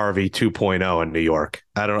Matt Harvey 2.0 in New York.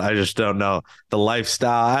 I just don't know the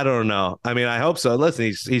lifestyle. I don't know. I mean, I hope so. Listen,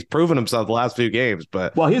 he's proven himself the last few games,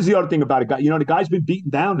 but here's the other thing about a guy. The guy's been beaten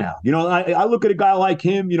down now. I look at a guy like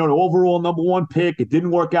him. The overall number 1 pick. It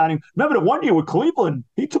didn't work out. Remember the one year with Cleveland,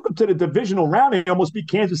 he took him to the divisional round. He almost beat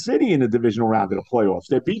Kansas City in the divisional round of the playoffs.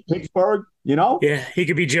 They beat Pittsburgh. Yeah, he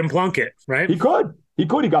could be Jim Plunkett, right? He could. He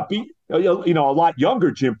got beat. A lot younger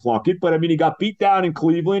Jim Plunkett, but I mean, he got beat down in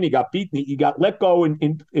Cleveland. He got let go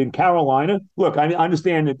in Carolina. Look, I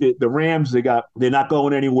understand that the Rams, they're not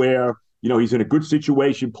going anywhere. He's in a good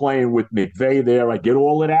situation playing with McVay there. I get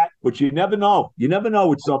all of that, but you never know. You never know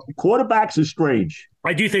with something. Quarterbacks are strange.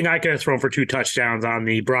 I do think I could have thrown for 2 touchdowns on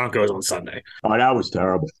the Broncos on Sunday. Oh, that was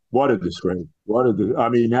terrible. What a disgrace. I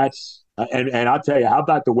mean, that's and I'll tell you, how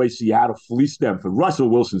about the way Seattle fleeced them? For Russell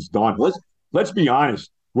Wilson's done. Let's be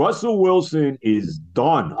honest. Russell Wilson is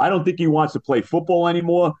done. I don't think he wants to play football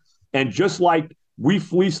anymore. And just like we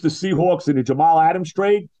fleeced the Seahawks in the Jamal Adams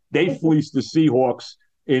trade, they fleeced the Seahawks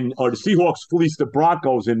the Seahawks fleeced the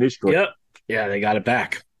Broncos in this trade. Yep. Yeah, they got it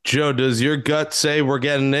back. Joe, does your gut say we're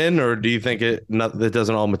getting in, or do you think it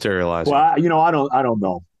doesn't all materialize? Well, I don't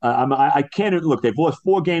know. I can't look. They've lost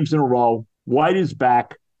 4 games in a row. White is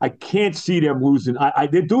back. I can't see them losing.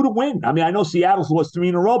 They're due to win. I mean, I know Seattle's lost 3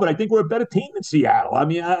 in a row, but I think we're a better team than Seattle. I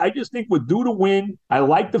mean, I just think we're due to win. I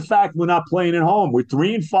like the fact we're not playing at home. We're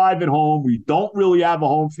 3-5 at home. We don't really have a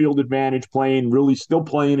home field advantage still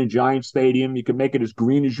playing in Giant Stadium. You can make it as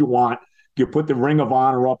green as you want. You put the Ring of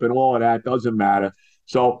Honor up and all of that. Doesn't matter.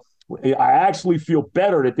 So I actually feel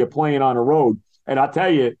better that they're playing on the road. And I'll tell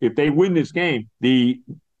you, if they win this game, the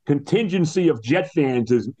contingency of Jet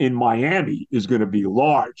fans in Miami is going to be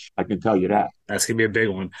large. I can tell you that. That's going to be a big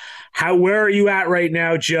one. Where are you at right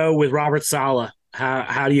now, Joe, with Robert Saleh?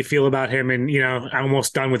 How do you feel about him? And I'm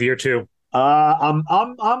almost done with year 2. I'm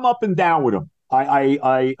up and down with him.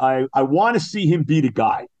 I want to see him be the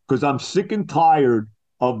guy because I'm sick and tired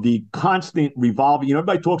of the constant revolving.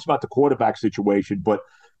 Everybody talks about the quarterback situation, but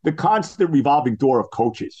the constant revolving door of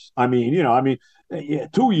coaches.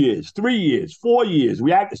 2 years, 3 years, 4 years.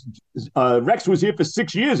 Rex was here for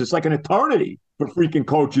 6 years. It's like an eternity for freaking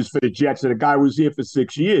coaches for the Jets, and a guy was here for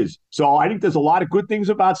 6 years. So I think there's a lot of good things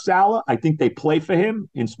about Saleh. I think they play for him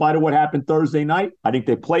in spite of what happened Thursday night. I think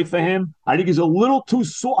they play for him. I think he's a little too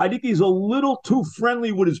I think he's a little too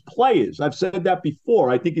friendly with his players. I've said that before.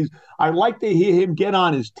 I like to hear him get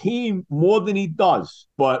on his team more than he does,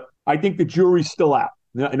 but I think the jury's still out.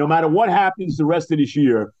 No matter what happens the rest of this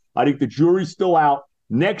year, I think the jury's still out.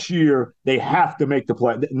 Next year, they have to make the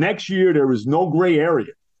play. Next year, there is no gray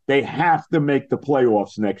area. They have to make the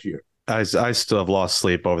playoffs next year. I still have lost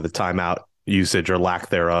sleep over the timeout usage or lack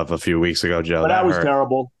thereof a few weeks ago, Joe. But that was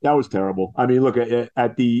terrible. That was terrible. I mean, look,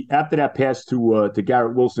 after that pass to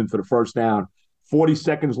Garrett Wilson for the first down, 40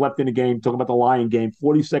 seconds left in the game, talking about the Lion game,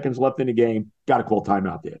 40 seconds left in the game, got to call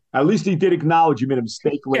timeout there. At least he did acknowledge he made a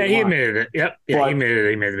mistake. Yeah, he admitted it. Yep. Yeah, but, he admitted it.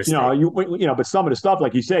 He made a mistake. But some of the stuff,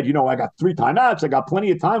 like he said, I got 3 timeouts. I got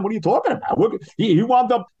plenty of time. What are you talking about? He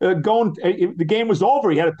wound up going, the game was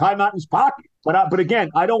over. He had a timeout in his pocket. But again,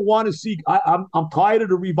 I don't want to see, I'm tired of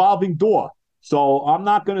the revolving door. So I'm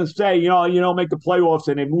not going to say, make the playoffs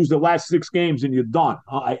and they lose the last 6 games and you're done.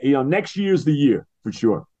 Next year's the year for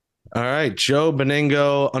sure. All right, Joe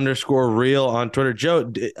Beningo _real on Twitter. Joe,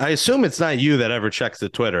 I assume it's not you that ever checks the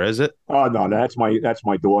Twitter, is it? Oh no, that's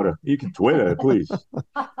my daughter. You can Twitter, please.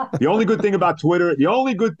 The only good thing about Twitter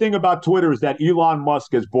is that Elon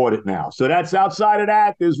Musk has bought it now. So that's outside of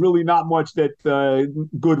that. There's really not much that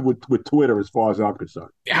good with Twitter as far as I'm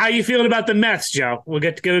concerned. How are you feeling about the Mets, Joe? We'll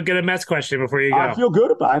get a Mets question before you go. I feel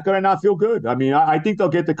good about it. How could I not feel good? I mean, I think they'll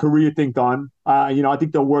get the career thing done. I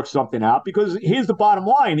think they'll work something out because here's the bottom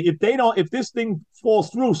line. If this thing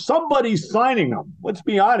falls through, somebody's signing them. Let's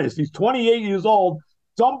be honest. He's 28 years old.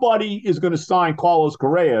 Somebody is going to sign Carlos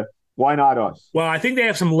Correa. Why not us? Well, I think they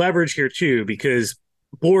have some leverage here too because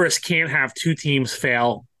Boris can't have 2 teams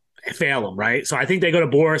fail him, right? So I think they go to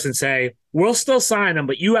Boris and say, we'll still sign him,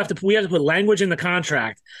 but we have to put language in the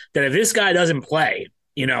contract that if this guy doesn't play,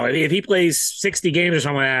 if he plays 60 games or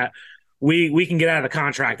something like that, we can get out of the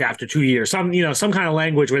contract after 2 years. Some kind of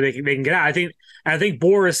language where they can get out. I think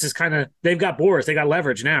Boris is they've got Boris. They got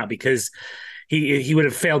leverage now because he would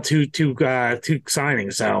have failed two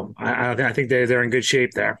signings. So I think they're in good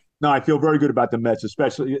shape there. No, I feel very good about the Mets,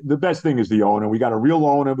 especially the best thing is the owner. We got a real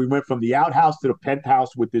owner. We went from the outhouse to the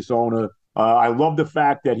penthouse with this owner. I love the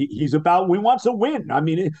fact that he wants to win. I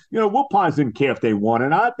mean, Wilpons didn't care if they won or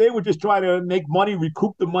not. They were just trying to make money,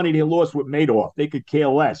 recoup the money they lost with Madoff. They could care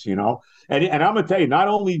less, And I'm going to tell you, not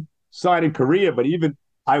only signing Korea, but even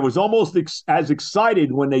I was almost as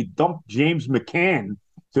excited when they dumped James McCann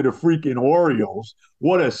to the freaking Orioles.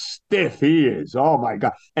 What a stiff he is. Oh, my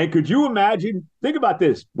God. And could you imagine? Think about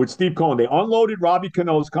this with Steve Cohen. They unloaded Robbie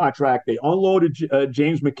Cano's contract. They unloaded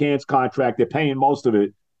James McCann's contract. They're paying most of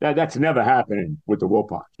it. That's never happening with the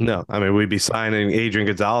Wilpons. No, I mean, we'd be signing Adrian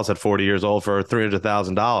Gonzalez at 40 years old for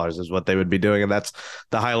 $300,000 is what they would be doing. And that's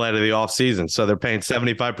the highlight of the offseason. So they're paying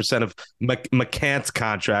 75% of McCann's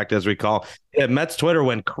contract, as we call it. Mets Twitter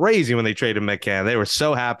went crazy when they traded McCann. They were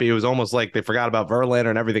so happy. It was almost like they forgot about Verlander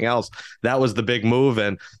and everything else. That was the big move.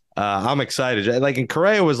 And I'm excited. And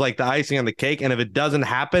Correa was like the icing on the cake. And if it doesn't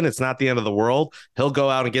happen, it's not the end of the world. He'll go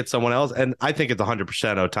out and get someone else. And I think it's 100%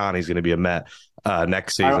 Ohtani's going to be a Met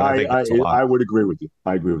next season. I would agree with you.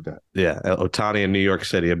 I agree with that. Yeah. Ohtani in New York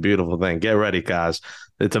City, a beautiful thing. Get ready, guys.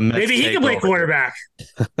 It's a Mets. Maybe he can play quarterback.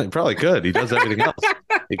 He probably could. He does everything else.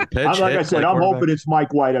 He can pitch. Like I said, I'm hoping it's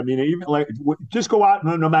Mike White. I mean, even just go out.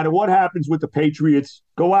 No matter what happens with the Patriots,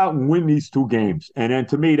 go out and win these 2 games. And then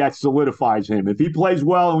to me, that solidifies him. If he plays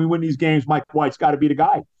well and we win these games, Mike White's got to be the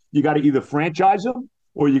guy. You got to either franchise him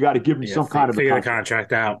or you got to give him some kind of figure the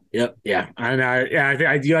contract out. Yep. Yeah. And I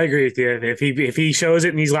agree with you. If he shows it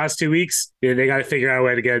in these last 2 weeks, they got to figure out a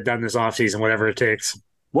way to get it done this offseason, whatever it takes.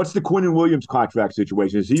 What's the Quinnen Williams contract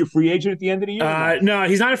situation? Is he a free agent at the end of the year? No,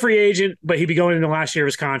 he's not a free agent, but he'd be going into the last year of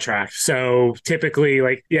his contract. So typically,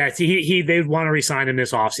 they'd want to re-sign him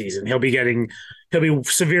this offseason. He'll be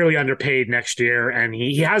severely underpaid next year, and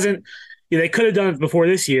he hasn't. They could have done it before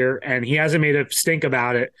this year, and he hasn't made a stink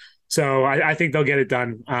about it. So I think they'll get it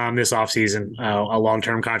done this offseason, a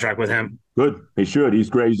long-term contract with him. Good. He should. He's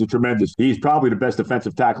great. He's probably the best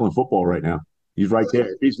defensive tackle in football right now. He's right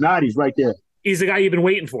there. If he's not, he's right there. He's the guy you've been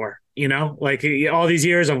waiting for, all these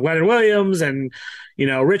years of Leonard Williams and,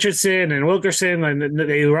 Richardson and Wilkerson, and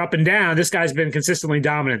they were up and down. This guy's been consistently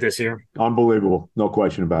dominant this year. Unbelievable. No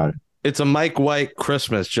question about it. It's a Mike White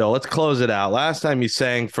Christmas, Joe. Let's close it out. Last time you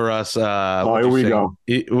sang for us. Here we go.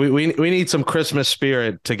 We need some Christmas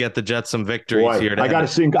spirit to get the Jets some victories here. I got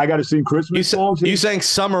to sing Christmas songs. You sang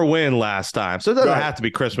Summer Wind last time, so it doesn't have to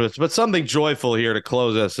be Christmas, but something joyful here to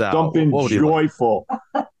close us out. Something joyful.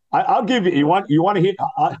 I'll give you. You want to hit?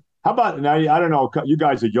 How about now? I don't know. You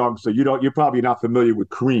guys are young, so you're probably not familiar with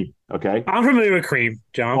Cream. Okay, I'm familiar with Cream,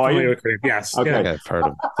 John. I'm familiar with Cream. Yes. Okay, yeah. I've heard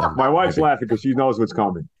of my wife's laughing because she knows what's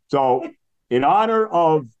coming. So, in honor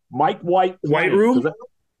of Mike White, White Room. No,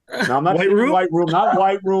 I'm not saying White Room. Not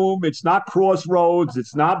White Room. It's not Crossroads.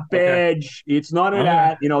 It's not Badge. Okay. It's none of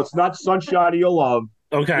that. It's not Sunshine of Your Love.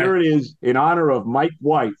 Okay. Here it is in honor of Mike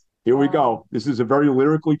White. Here we go. This is a very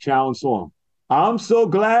lyrically challenged song. I'm so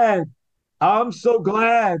glad. I'm so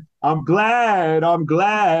glad. I'm glad. I'm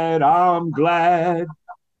glad. I'm glad.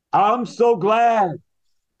 I'm so glad.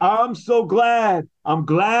 I'm so glad. I'm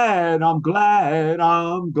glad. I'm glad.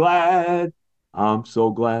 I'm glad. I'm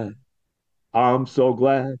so glad. I'm so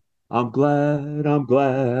glad. I'm glad. I'm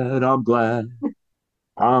glad. I'm glad.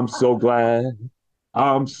 I'm so glad.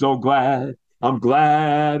 I'm so glad. I'm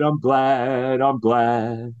glad. I'm glad. I'm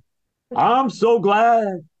glad. I'm so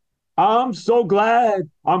glad. I'm so glad.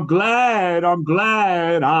 I'm glad. I'm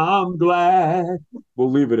glad. I'm glad.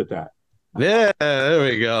 We'll leave it at that. Yeah, there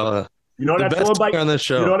we go. You know The that best song by singer on this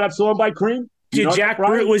show. You know that song by Cream? You Did know Jack that,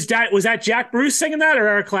 Brian? Bruce was that Jack Bruce singing that or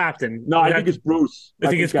Eric Clapton? No, I think it's Bruce. I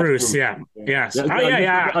think it's that's Bruce. Yeah. Yes. Yeah. Oh,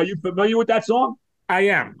 yeah. Are you familiar with that song? I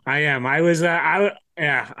am. I was. I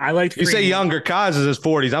liked. You say Cream. younger. Kaz is his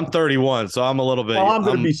 40s. I'm 31, so I'm a little bit. Well, I'm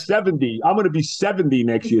going to be 70. I'm going to be 70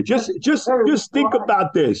 next year. Just think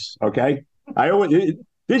about this, okay?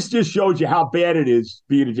 This just shows you how bad it is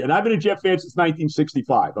being a Jet. And I've been a Jet fan since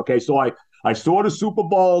 1965. Okay, so I saw the Super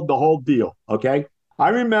Bowl, the whole deal. Okay, I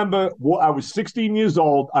remember I was 16 years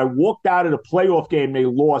old. I walked out of the playoff game they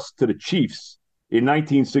lost to the Chiefs in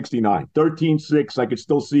 1969, 13-6. I could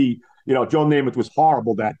still see. Joe Namath was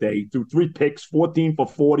horrible that day. He threw 3 picks, 14 for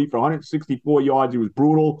 40 for 164 yards. He was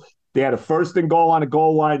brutal. They had a first and goal on the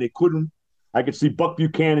goal line. They couldn't. I could see Buck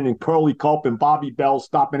Buchanan and Curly Culp and Bobby Bell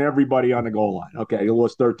stopping everybody on the goal line. Okay, they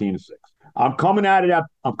lost 13-6. I'm coming out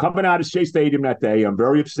of Shea Stadium that day. I'm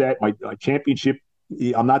very upset. My championship.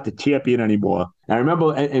 I'm not the champion anymore. And I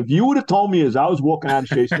remember, if you would have told me as I was walking out of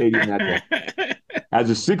Shea Stadium that day, as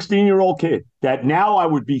a 16-year-old kid, that now I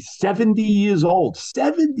would be 70 years old,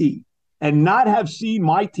 70, and not have seen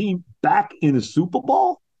my team back in the Super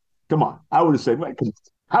Bowl? Come on. I would have said, wait,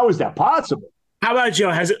 how is that possible? How about Joe?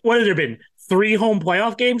 What has there been? 3 home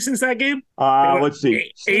playoff games since that game? Let's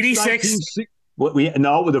see. 86.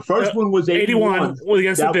 The first one was 81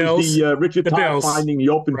 against the Bills. Was the Richard Todd finding the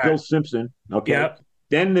open Bill Simpson. Okay. Yep.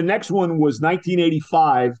 Then the next one was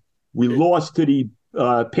 1985. We lost to the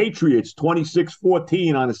Patriots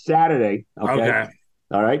 26-14 on a Saturday. Okay.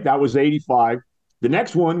 All right. That was 85. The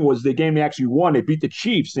next one was the game they actually won. They beat the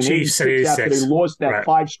Chiefs in 86 after they lost that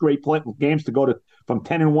 5 straight games to go from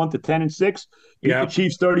 10-1 to 10-6. Beat the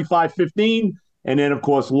Chiefs 35-15. And then, of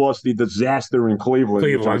course, lost the disaster in Cleveland.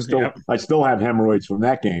 I still have hemorrhoids from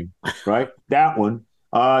that game, right? That one.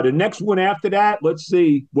 The next one after that, let's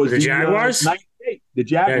see, was the Jaguars? 98, the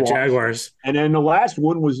Jaguars. Yeah, Jaguars. And then the last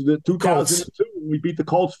one was the 2002. We beat the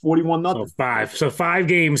Colts 41-0. So 5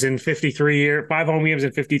 games in 53 years, 5 home games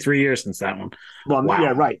in 53 years since that one. Well, wow.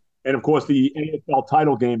 Yeah, right. And, of course, the AFL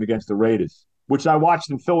title game against the Raiders, which I watched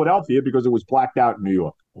in Philadelphia because it was blacked out in New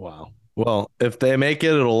York. Wow. Well, if they make it,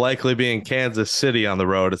 it'll likely be in Kansas City on the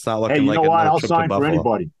road. It's not looking like I'll sign for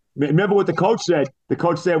anybody. Remember what the coach said? The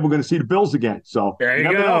coach said we're going to see the Bills again. So there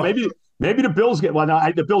you go. Maybe the Bills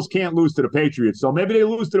the Bills can't lose to the Patriots. So maybe they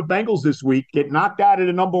lose to the Bengals this week, get knocked out of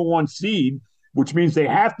the number 1 seed, which means they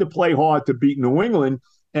have to play hard to beat New England.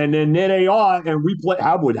 And then there they are, and we play.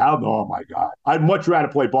 Oh my God! I'd much rather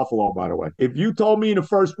play Buffalo. By the way, if you told me in the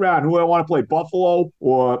first round who I want to play, Buffalo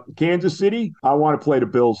or Kansas City, I want to play the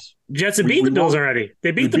Bills. Jets have beat the Bills already.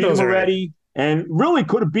 They beat the Bills already, and really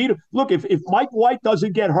could have beat them. Look, if Mike White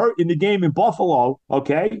doesn't get hurt in the game in Buffalo,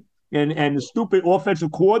 okay. And the stupid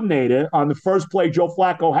offensive coordinator on the first play Joe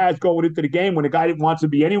Flacco has going into the game when a guy that wants to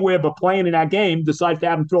be anywhere but playing in that game decides to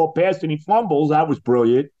have him throw a pass and he fumbles. That was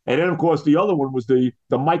brilliant. And then, of course, the other one was the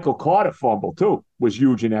Michael Carter fumble, too, was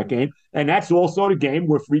huge in that game. And that's also the game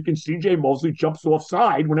where freaking C.J. Mosley jumps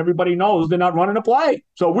offside when everybody knows they're not running a play.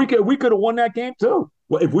 So we could have won that game, too.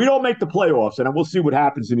 Well, if we don't make the playoffs, and we'll see what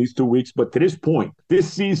happens in these 2 weeks, but to this point, this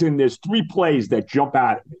season, there's 3 plays that jump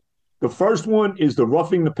out at me. The first one is the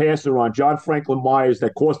roughing the passer on John Franklin Myers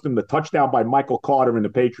that cost him the touchdown by Michael Carter in the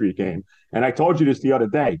Patriot game. And I told you this the other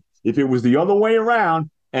day. If it was the other way around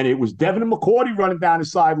and it was Devin McCourty running down the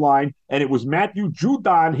sideline and it was Matthew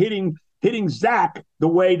Judon hitting Zach the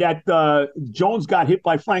way that Jones got hit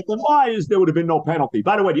by Franklin Myers, there would have been no penalty.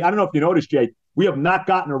 By the way, I don't know if you noticed, Jay, we have not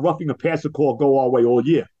gotten a roughing the passer call go our way all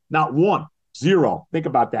year. Not one. 0. Think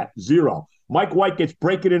about that. 0. Mike White gets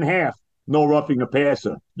breaking in half. No roughing the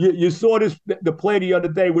passer. You saw the play the other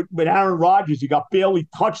day with Aaron Rodgers. He got barely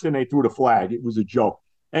touched and they threw the flag. It was a joke.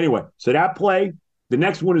 Anyway, so that play, the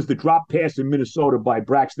next one is the drop pass in Minnesota by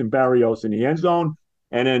Braxton Berrios in the end zone.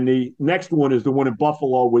 And then the next one is the one in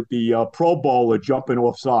Buffalo with the Pro Bowler jumping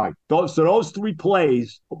offside. So those 3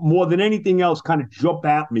 plays, more than anything else, kind of jump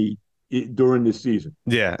at me during this season.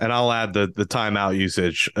 Yeah, and I'll add the timeout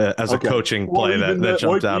usage as a coaching play that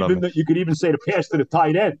jumped out of me. You could even say the pass to the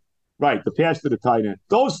tight end. Right, the pass to the tight end.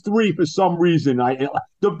 Those 3, for some reason,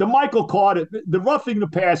 the Michael Carter, the roughing the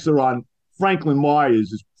passer on Franklin Myers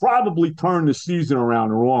has probably turned the season around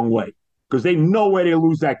the wrong way because they know where they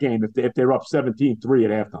lose that game if they're up 17-3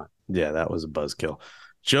 at halftime. Yeah, that was a buzzkill.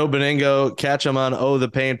 Joe Beningo, catch him on Oh the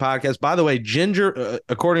Pain podcast. By the way, Ginger,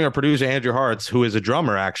 according to our producer Andrew Hartz, who is a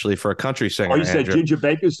drummer actually for a country singer. Oh, you said Ginger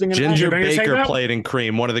Baker's singing that? Ginger Baker played in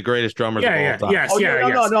Cream, one of the greatest drummers of all time. Yes,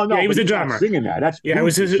 no. He was a drummer singing that. That's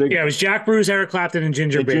it was Jack Bruce, Eric Clapton, and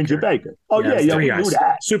Ginger Baker. Ginger Baker. Oh we knew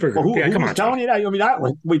that. Super group. Well, come on, telling you that? I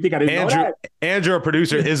mean, we think I didn't know that. Andrew, our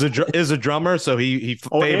producer, is a drummer, so he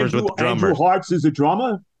favors with the drummer. Andrew Hartz is a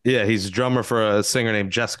drummer. Yeah, he's a drummer for a singer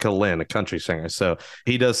named Jessica Lynn, a country singer. So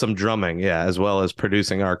he does some drumming, as well as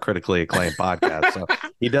producing our critically acclaimed podcast. So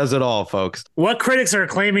he does it all, folks. What critics are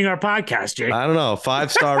acclaiming our podcast, Jake? I don't know.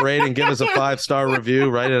 5-star rating. Give us a 5-star review.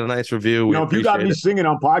 Write a nice review. If you got me singing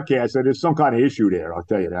on podcasts, there's some kind of issue there. I'll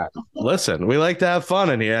tell you that. Listen, we like to have fun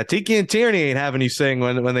in here. Tiki and Tierney ain't having you sing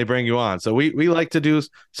when they bring you on. So we like to do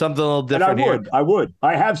something a little different here. I would.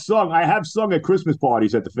 I have sung at Christmas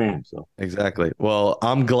parties at the Fan. So exactly. Well,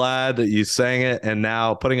 I'm glad that you sang it, and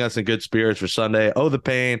now putting us in good spirits for Sunday. Oh, the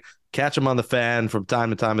Pain. Catch him on the Fan from time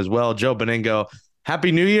to time as well. Joe Beningo,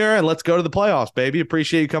 Happy New Year, and let's go to the playoffs, baby.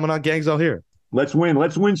 Appreciate you coming on Gangs All Here. Let's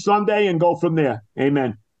win Sunday and go from there.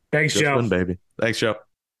 Amen. Thanks, Joe. Win, baby. Thanks, Joe.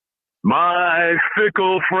 My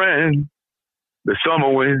fickle friend, the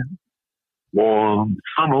summer wind, warm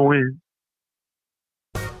summer wind.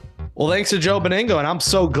 Well, thanks to Joe Beningo, and I'm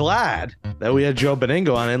so glad that we had Joe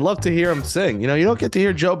Beningo on, and love to hear him sing. You don't get to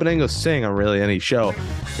hear Joe Beningo sing on really any show,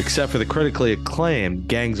 except for the critically acclaimed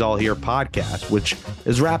Gangs All Here podcast, which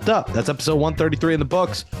is wrapped up. That's episode 133 in the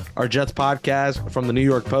books, our Jets podcast from the New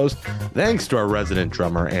York Post. Thanks to our resident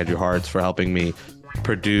drummer, Andrew Hartz, for helping me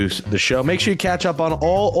produce the show. Make sure you catch up on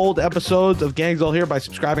all old episodes of Gangs All Here by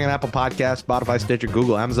subscribing on Apple Podcasts, Spotify, Stitcher,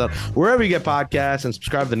 Google, Amazon, wherever you get podcasts, and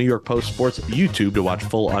subscribe to the New York Post Sports YouTube to watch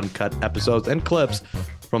full uncut episodes and clips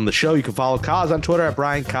from the show. You can follow Kaz on Twitter at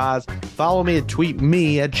Brian Kaz. Follow me and tweet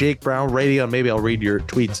me at Jake Brown Radio, and maybe I'll read your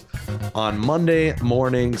tweets on Monday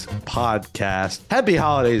morning's podcast. Happy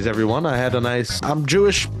holidays, everyone. I'm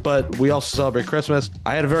Jewish, but we also celebrate Christmas.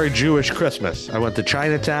 I had a very Jewish Christmas. I went to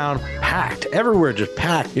Chinatown, packed, everywhere just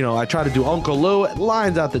packed. I tried to do Uncle Lou,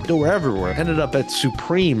 lines out the door everywhere. Ended up at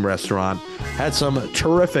Supreme Restaurant, had some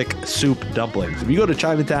terrific soup dumplings. If you go to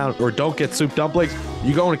Chinatown or don't get soup dumplings,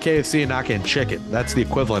 you go into KFC and not getting chicken. That's the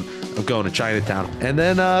equivalent of going to Chinatown. And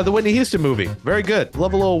then the Whitney Houston movie. Very good.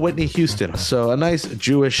 Love a little Whitney Houston. So a nice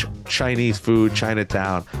Jewish Chinese food,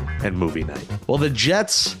 Chinatown, and movie night. Well, the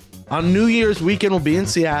Jets on New Year's weekend will be in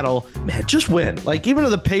Seattle. Man, just win. Even to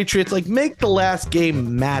the Patriots, make the last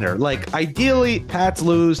game matter. Ideally, Pats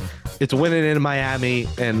lose. It's winning in Miami,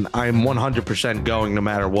 and I'm 100% going no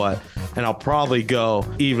matter what. And I'll probably go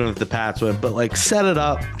even if the Pats win. But, set it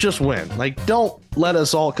up. Just win. Don't let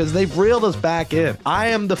us all, because they've reeled us back in. I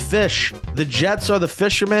am the fish. The Jets are the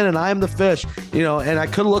fishermen, and I am the fish. And I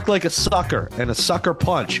could look like a sucker and a sucker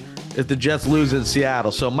punch if the Jets lose in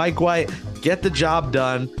Seattle. So, Mike White, get the job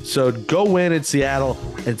done. So, go win in Seattle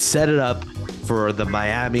and set it up for the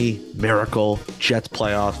Miami Miracle Jets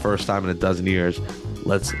playoffs. First time in a dozen years.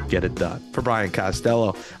 Let's get it done. For Brian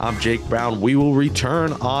Costello, I'm Jake Brown. We will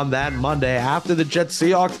return on that Monday after the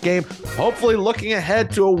Jets-Seahawks game, hopefully looking ahead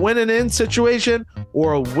to a win and in situation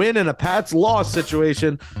or a win and a Pats loss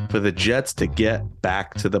situation for the Jets to get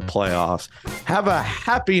back to the playoffs. Have a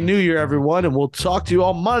happy New Year, everyone, and we'll talk to you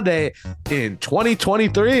on Monday in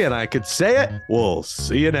 2023. And I could say it, we'll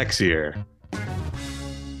see you next year.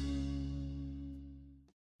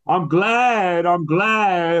 I'm glad.